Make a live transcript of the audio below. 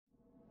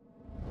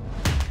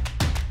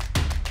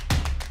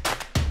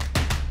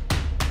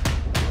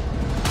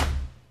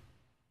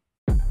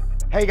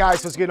Hey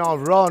guys, what's going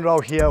on?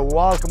 Rowan here.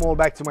 Welcome all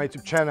back to my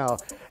YouTube channel.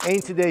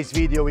 In today's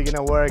video, we're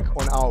gonna work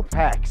on our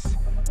pecs.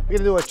 We're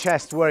gonna do a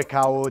chest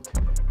workout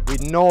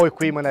with no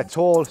equipment at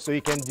all, so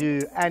you can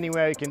do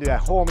anywhere. You can do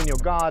at home, in your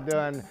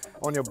garden,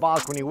 on your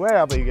balcony,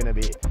 wherever you're gonna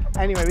be.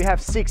 Anyway, we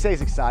have 6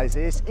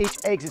 exercises. Each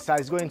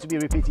exercise is going to be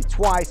repeated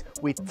twice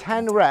with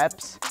 10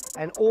 reps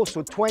and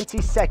also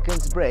 20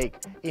 seconds break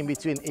in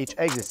between each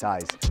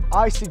exercise.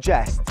 I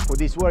suggest for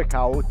this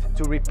workout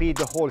to repeat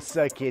the whole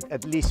circuit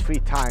at least 3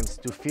 times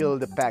to feel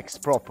the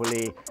pecs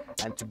properly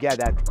and to get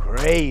that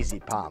crazy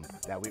pump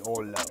that we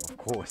all love, of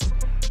course.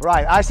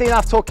 Right, I say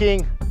enough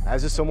talking,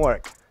 let's do some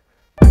work.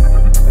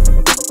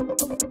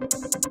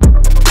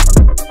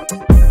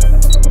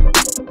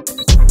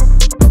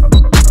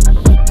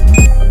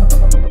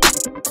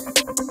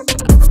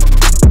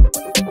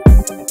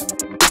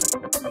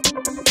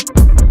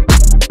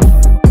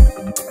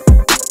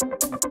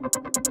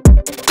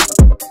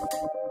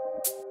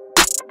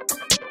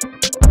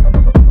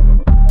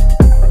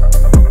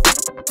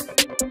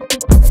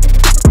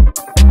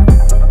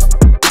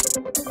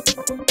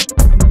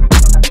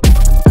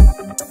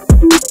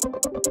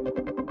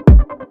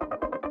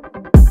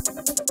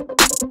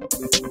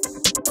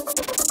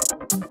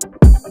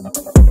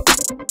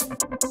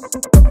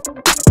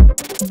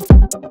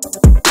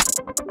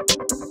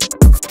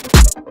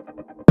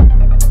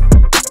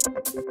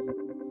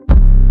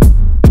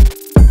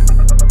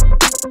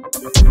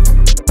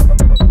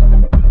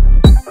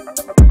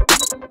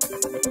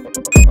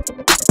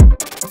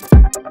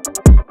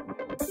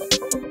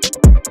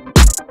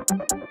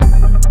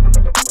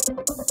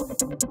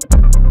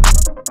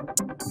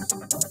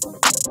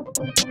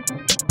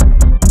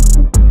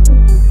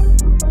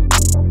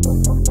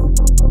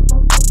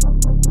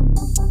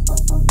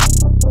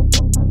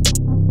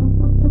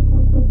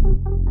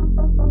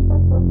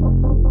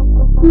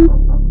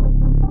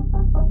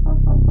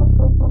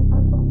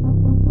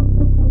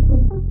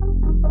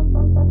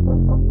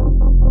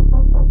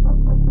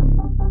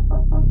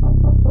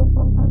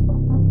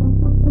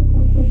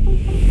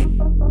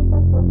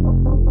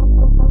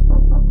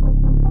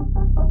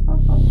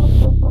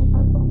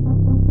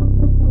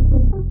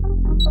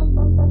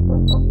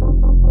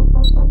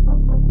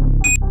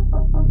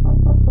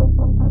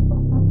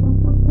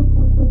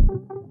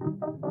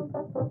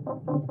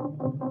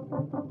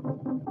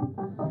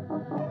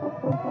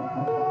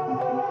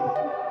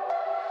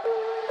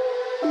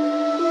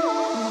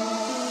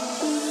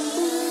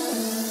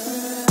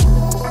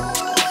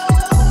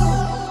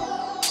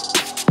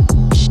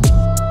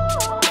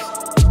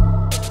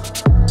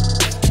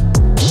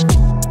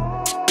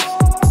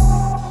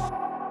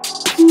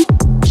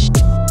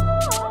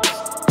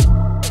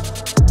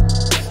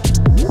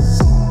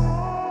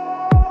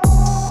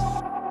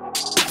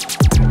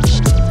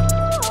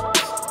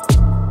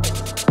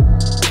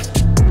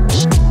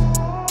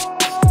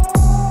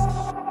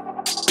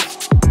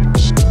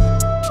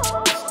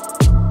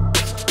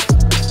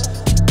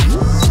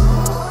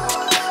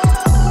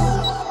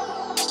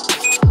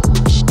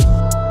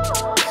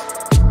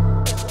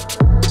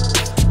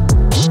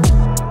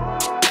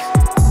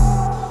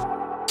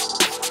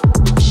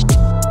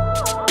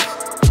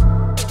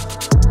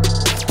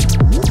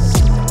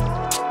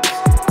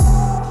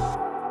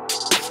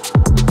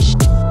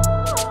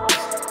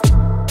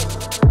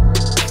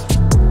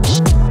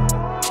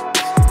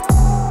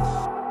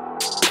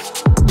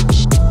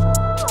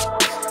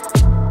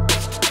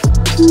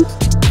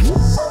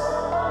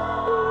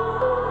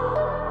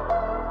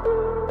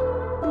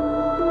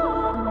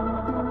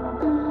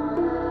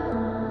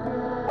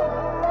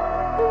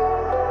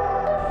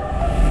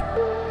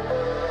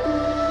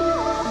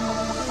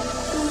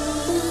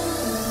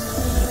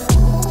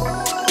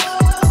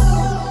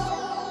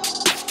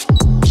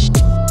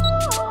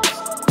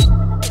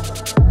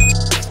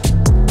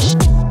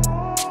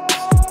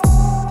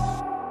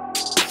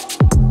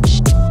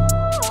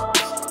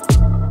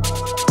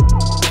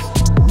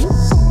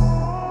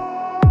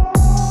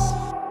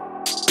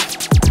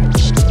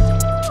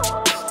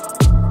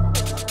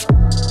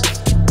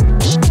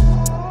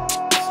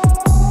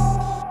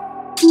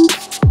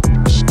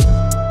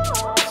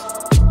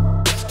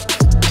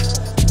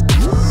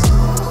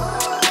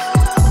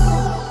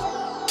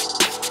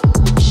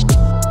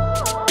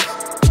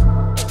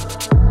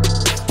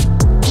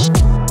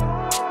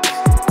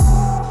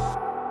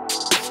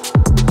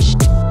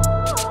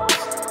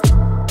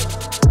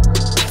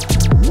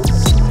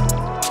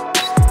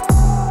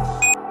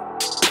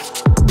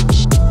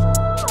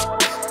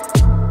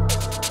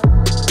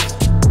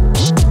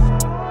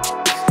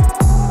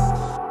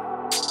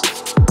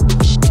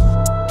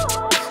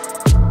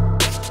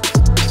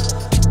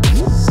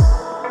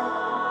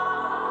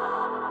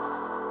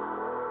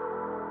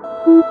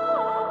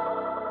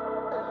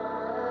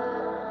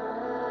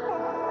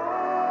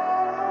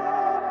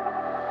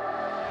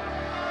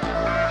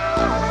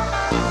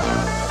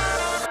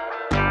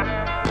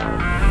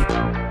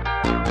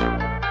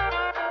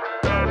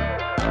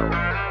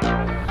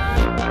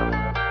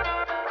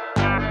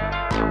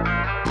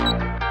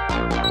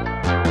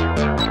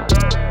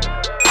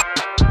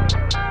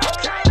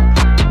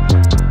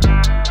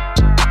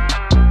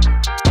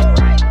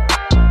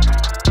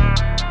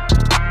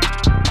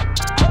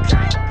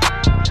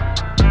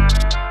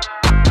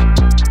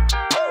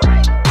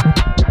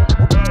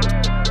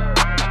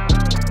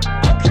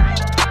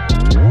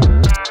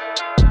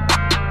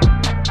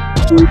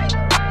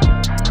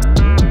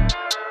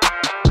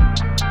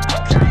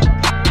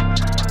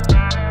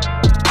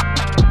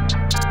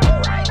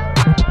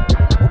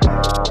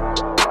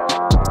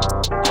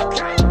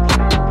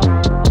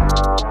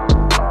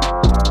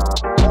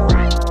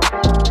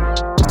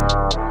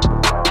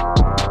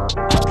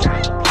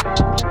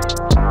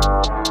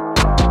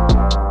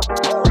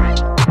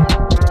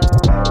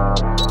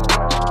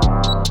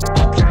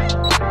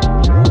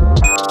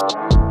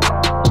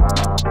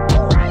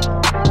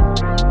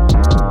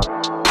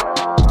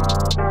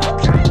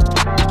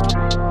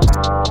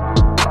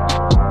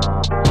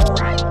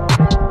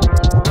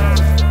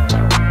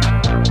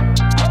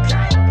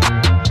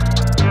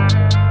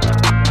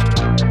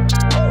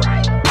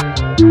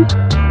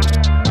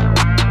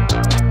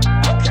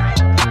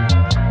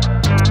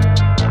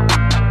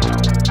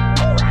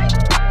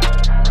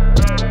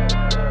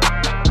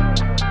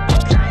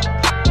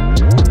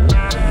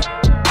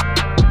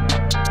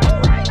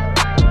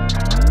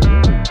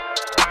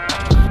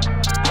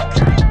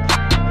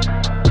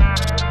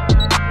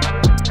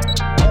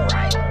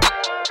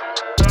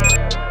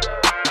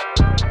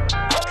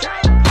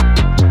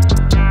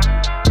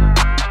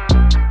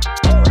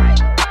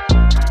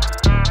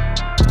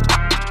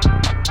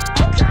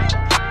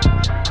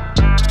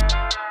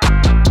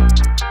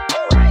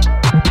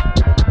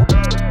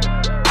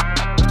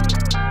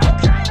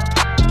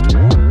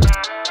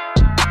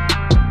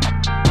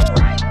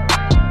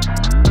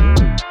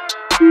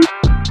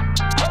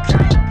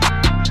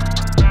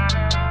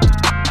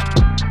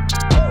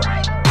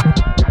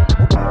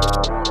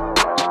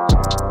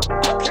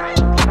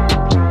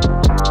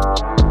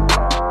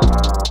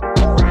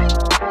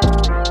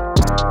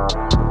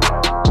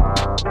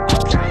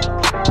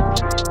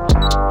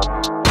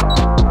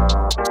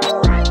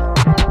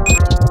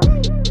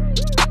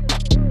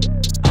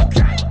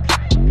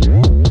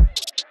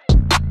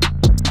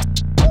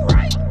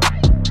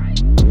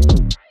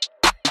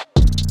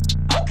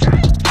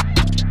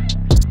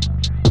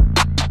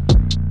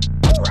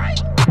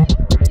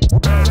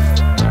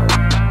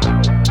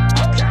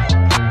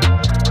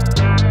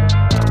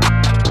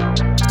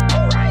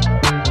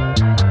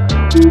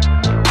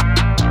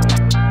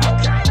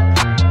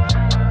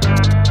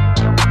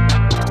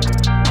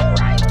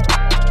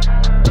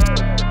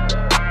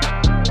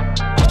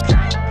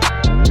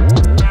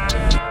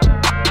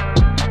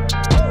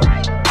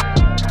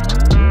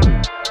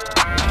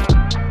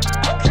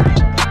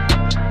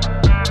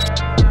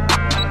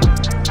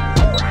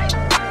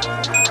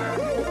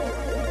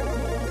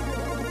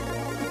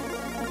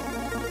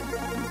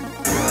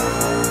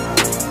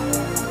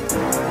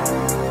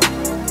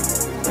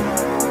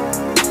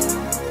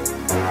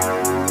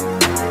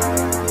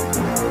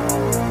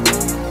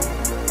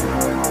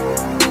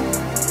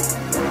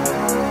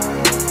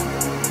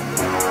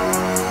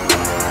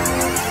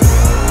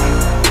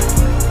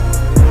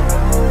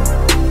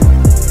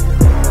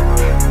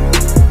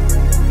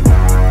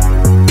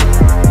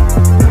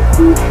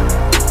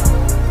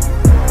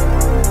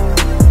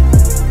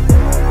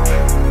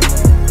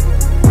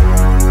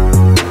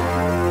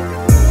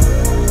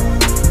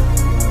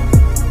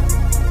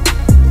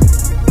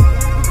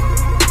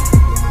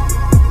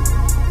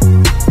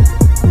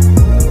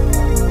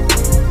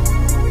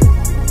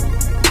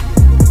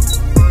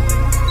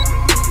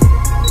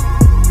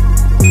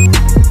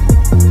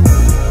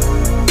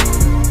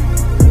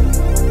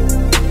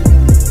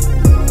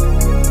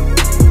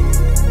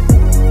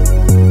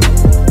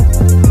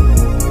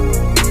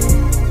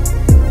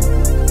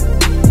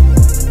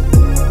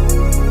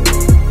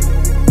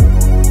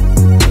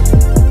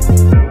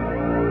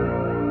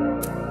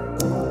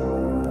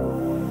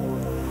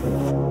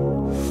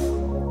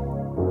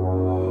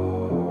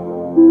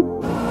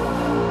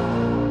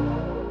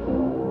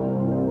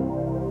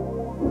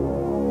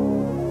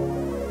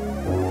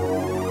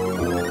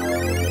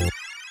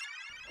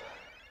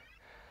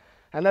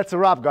 And that's a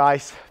wrap,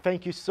 guys.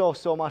 Thank you so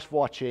much for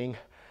watching.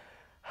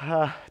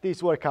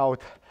 This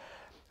workout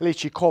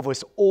literally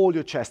covers all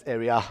your chest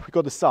area. We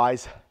got the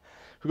sides,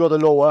 we got the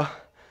lower,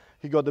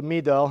 we got the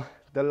middle,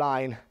 the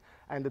line,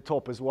 and the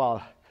top as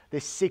well.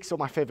 There's 6 of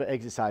my favorite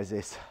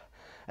exercises.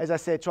 As I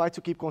said, try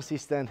to keep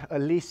consistent,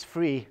 at least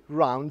 3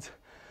 rounds,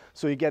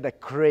 so you get a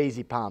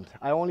crazy pump.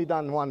 I only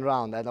done 1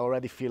 round and I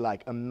already feel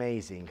like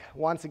amazing.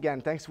 Once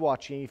again, thanks for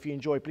watching. If you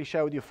enjoy, please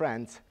share with your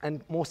friends.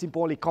 And most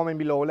importantly, comment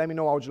below. Let me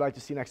know what would you like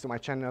to see next on my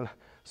channel,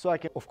 so I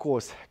can, of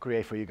course,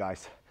 create for you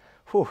guys.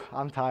 Whew,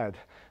 I'm tired.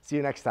 See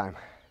you next time.